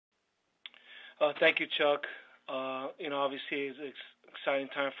Thank you, Chuck. Obviously it's an exciting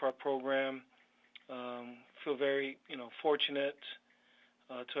time for our program. Feel very, fortunate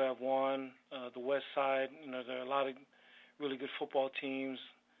to have won the West Side. There are a lot of really good football teams,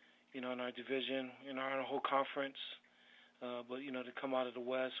 in our division, in our whole conference. But to come out of the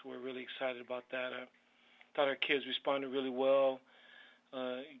West, we're really excited about that. I thought our kids responded really well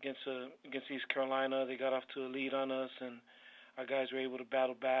against East Carolina. They got off to a lead on us, and our guys were able to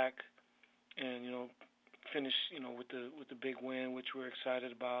battle back and finish with the big win, which we're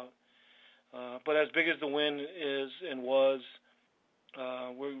excited about. But as big as the win is and was,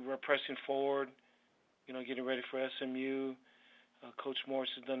 we're pressing forward. Getting ready for SMU. Coach Morris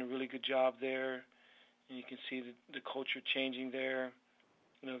has done a really good job there, and you can see the culture changing there.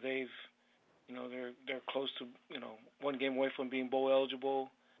 They're close to one game away from being bowl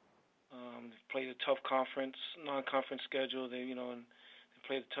eligible. They've played a tough non-conference schedule. They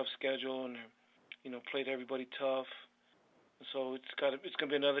played a tough schedule, and they played everybody tough. And so it's going to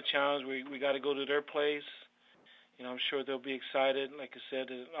be another challenge. We got to go to their place. I'm sure they'll be excited. Like I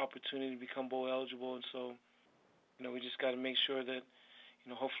said, an opportunity to become bowl eligible, and so we just got to make sure that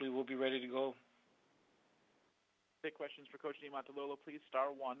hopefully we'll be ready to go. Take questions for Coach Niumatalolo. Please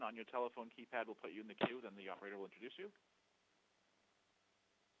star 1 on your telephone keypad. We'll put you in the queue. Then the operator will introduce you.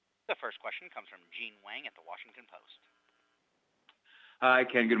 The first question comes from Gene Wang at the Washington Post. Hi,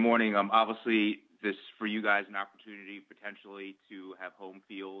 Ken. Good morning. Obviously, this for you guys an opportunity potentially to have home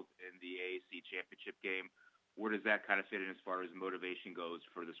field in the AAC championship game. Where does that kind of fit in as far as motivation goes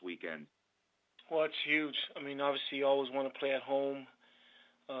for this weekend? Well, it's huge. Obviously, you always want to play at home.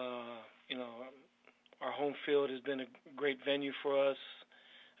 Our home field has been a great venue for us.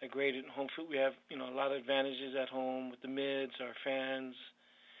 A great home field. We have, a lot of advantages at home with the mids, our fans,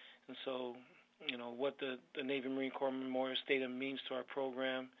 and so, what the Navy Marine Corps Memorial Stadium means to our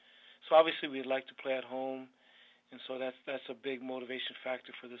program. So obviously, we'd like to play at home, and so that's a big motivation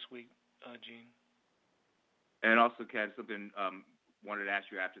factor for this week, Gene. And also, Ken, something wanted to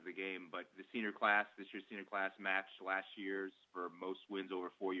ask you after the game, but this year's senior class matched last year's for most wins over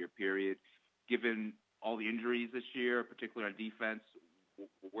a 4-year period. Given all the injuries this year, particularly on defense,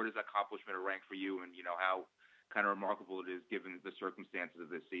 where does that accomplishment rank for you, and how kind of remarkable it is given the circumstances of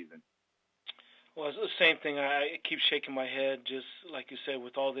this season? Well, it's the same thing. I keep shaking my head, just like you said,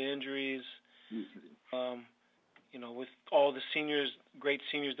 with all the injuries. With all the great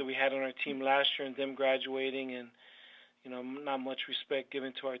seniors that we had on our team last year and them graduating, and, not much respect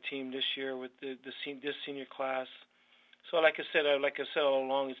given to our team this year with this senior class. So like I said all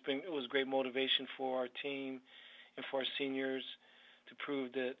along, it was great motivation for our team and for our seniors to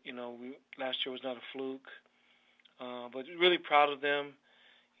prove that, last year was not a fluke. But really proud of them.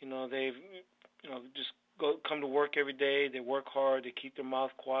 They've, just come to work every day. They work hard. They keep their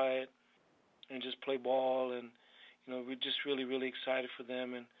mouth quiet and just play ball, and we're just really, really excited for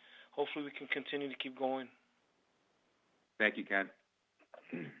them, and hopefully we can continue to keep going. Thank you, Ken.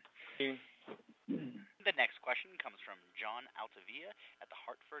 The next question comes from John Altavia at the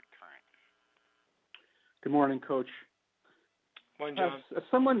Hartford Courant. Good morning, Coach. Morning, John. As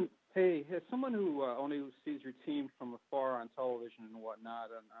someone who only sees your team from afar on television and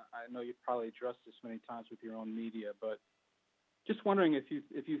whatnot, and I know you've probably addressed this many times with your own media, but just wondering if you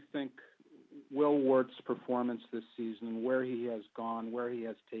think Will Wert's performance this season, where he has gone, where he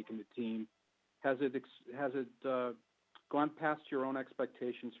has taken the team, has it gone past your own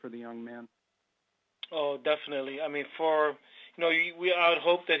expectations for the young man? Oh, definitely. I would hope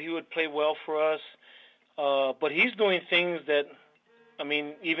that he would play well for us, but he's doing things that,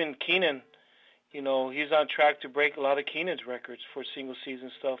 even Keenan, he's on track to break a lot of Keenan's records for single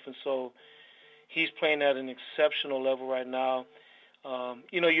season stuff, and so he's playing at an exceptional level right now.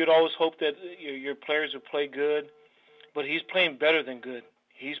 You'd always hope that your players would play good, but he's playing better than good.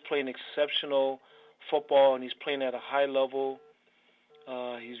 He's playing exceptional football, and he's playing at a high level.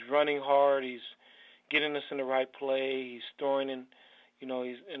 He's running hard. He's getting us in the right play. He's throwing in,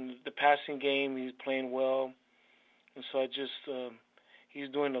 he's in the passing game. He's playing well, and so he's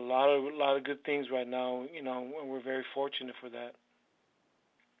doing a lot of good things right now. And we're very fortunate for that.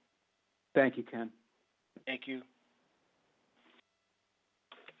 Thank you, Ken. Thank you.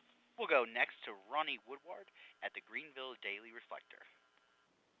 We'll go next to Ronnie Woodward at the Greenville Daily Reflector.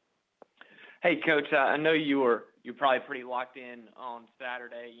 Hey, Coach, I know you're probably pretty locked in on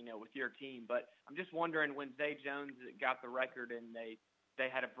Saturday, with your team, but I'm just wondering, when Zay Jones got the record and they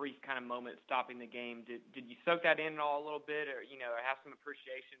had a brief kind of moment stopping the game, did you soak that in all a little bit, or, have some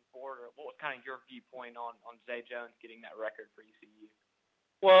appreciation for it, or what was kind of your viewpoint on Zay Jones getting that record for ECU?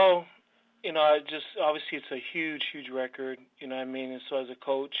 Well, obviously it's a huge, huge record, and so as a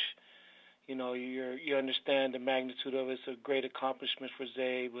coach, you understand the magnitude of it. It's a great accomplishment for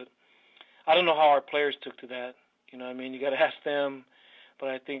Zay, but I don't know how our players took to that. You got to ask them. But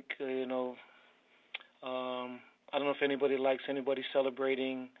I think, I don't know if anybody likes anybody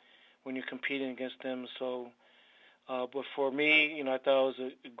celebrating when you're competing against them. So, but for me, I thought it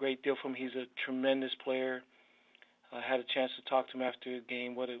was a great deal for him. He's a tremendous player. I had a chance to talk to him after the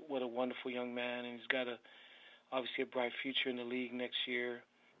game. What a wonderful young man, and he's got obviously a bright future in the league next year.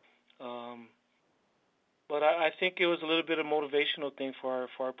 But I think it was a little bit of motivational thing for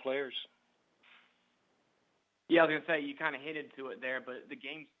our players. Yeah, I was going to say, you kind of hinted to it there, but the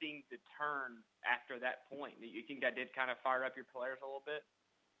game seemed to turn after that point. Do you think that did kind of fire up your players a little bit?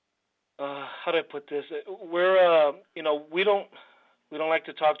 How do I put this? We're, we don't like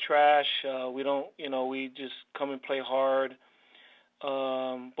to talk trash. We don't, we just come and play hard.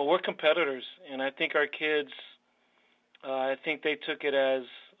 But we're competitors, and I think our kids, I think they took it as,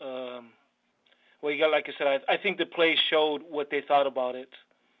 like I said, I think the play showed what they thought about it.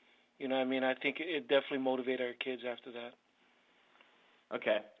 I think it definitely motivated our kids after that.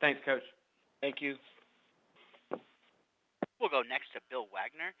 Okay. Thanks, Coach. Thank you. We'll go next to Bill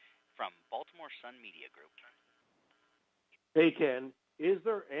Wagner from Baltimore Sun Media Group. Hey, Ken. Is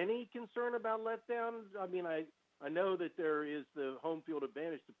there any concern about letdown? I mean, I know that there is the home field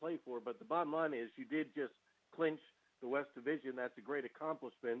advantage to play for, but the bottom line is you did just clinch the West Division. That's a great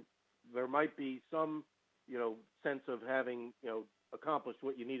accomplishment. There might be some, sense of having, accomplished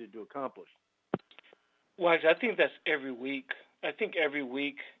what you needed to accomplish. Well, I think that's every week. I think every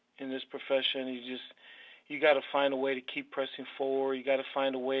week in this profession, you got to find a way to keep pressing forward. You got to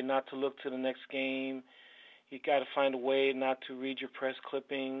find a way not to look to the next game. You got to find a way not to read your press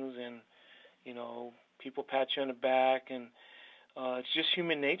clippings and, people pat you on the back. And it's just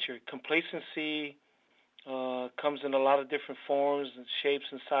human nature. Complacency comes in a lot of different forms and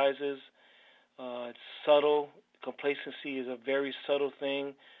shapes and sizes. It's subtle. Complacency is a very subtle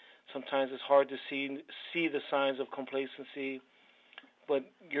thing. Sometimes it's hard to see the signs of complacency, but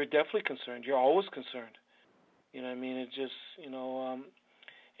you're definitely concerned. You're always concerned. It just,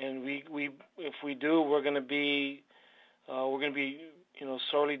 and we if we do, we're going to be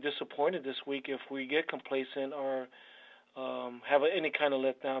sorely disappointed this week if we get complacent or have any kind of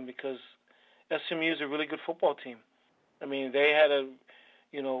letdown, because SMU is a really good football team. They had a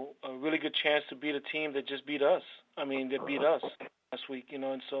really good chance to beat a team that just beat us. That beat us last week,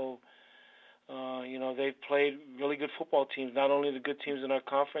 and so, they've played really good football teams. Not only the good teams in our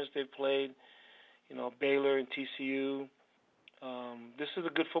conference, they've played, Baylor and TCU. This is a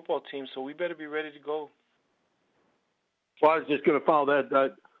good football team, so we better be ready to go. Well, I was just going to follow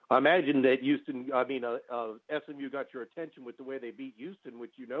that. I imagine that SMU got your attention with the way they beat Houston,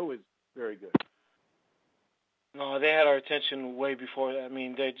 which is very good. No, they had our attention way before.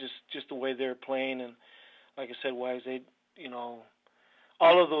 They just the way they're playing, and like I said, Wags, they,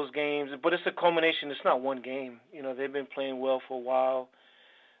 all of those games. But it's a culmination. It's not one game. They've been playing well for a while.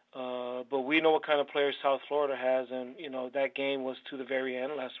 But we know what kind of players South Florida has, and that game was to the very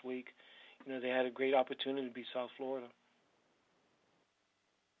end last week. They had a great opportunity to beat South Florida.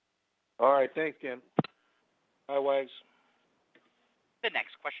 All right, thanks, Ken. All right, Wags. The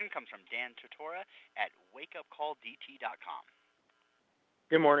next question comes from Dan Tortora at wakeupcalldt.com.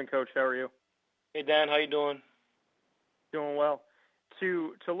 Good morning, Coach. How are you? Hey, Dan. How you doing? Doing well.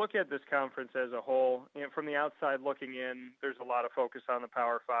 To look at this conference as a whole, from the outside looking in, there's a lot of focus on the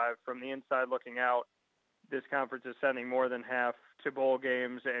Power Five. From the inside looking out, this conference is sending more than half to bowl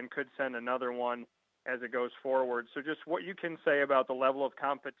games and could send another one as it goes forward. So just what you can say about the level of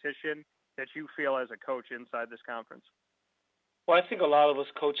competition that you feel as a coach inside this conference. Well, I think a lot of us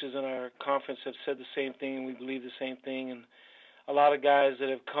coaches in our conference have said the same thing, and we believe the same thing. And a lot of guys that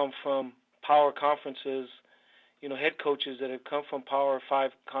have come from power conferences, head coaches that have come from Power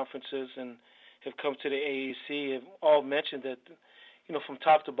 5 conferences and have come to the AAC have all mentioned that, from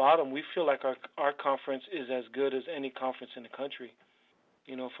top to bottom, we feel like our conference is as good as any conference in the country.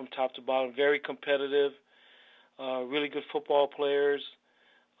 From top to bottom, very competitive, really good football players,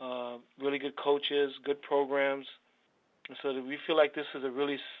 really good coaches, good programs. And so we feel like this is a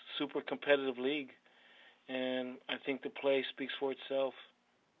really super competitive league, and I think the play speaks for itself.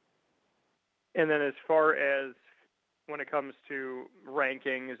 And then as far as when it comes to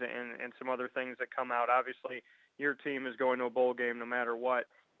rankings and some other things that come out, obviously your team is going to a bowl game no matter what.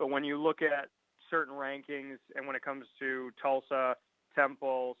 But when you look at certain rankings and when it comes to Tulsa,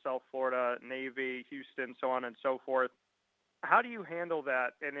 Temple, South Florida, Navy, Houston, so on and so forth, how do you handle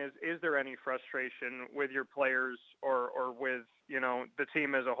that? And is there any frustration with your players or with, the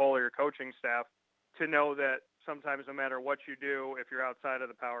team as a whole or your coaching staff to know that sometimes no matter what you do, if you're outside of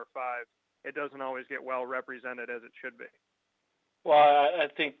the Power Five, it doesn't always get well represented as it should be. Well, I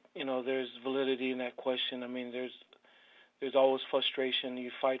think there's validity in that question. I mean, there's always frustration.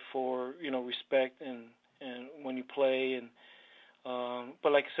 You fight for respect and when you play and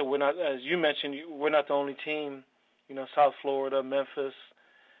but like I said, we're not, as you mentioned, we're not the only team. South Florida, Memphis,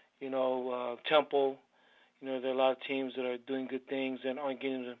 Temple. There are a lot of teams that are doing good things and aren't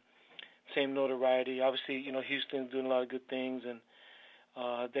getting the same notoriety. Obviously, Houston's doing a lot of good things, and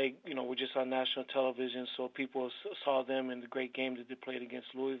they, were just on national television, so people saw them in the great game that they played against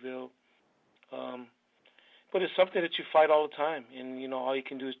Louisville. But it's something that you fight all the time, and all you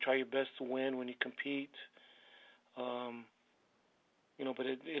can do is try your best to win when you compete. But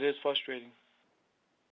it is frustrating.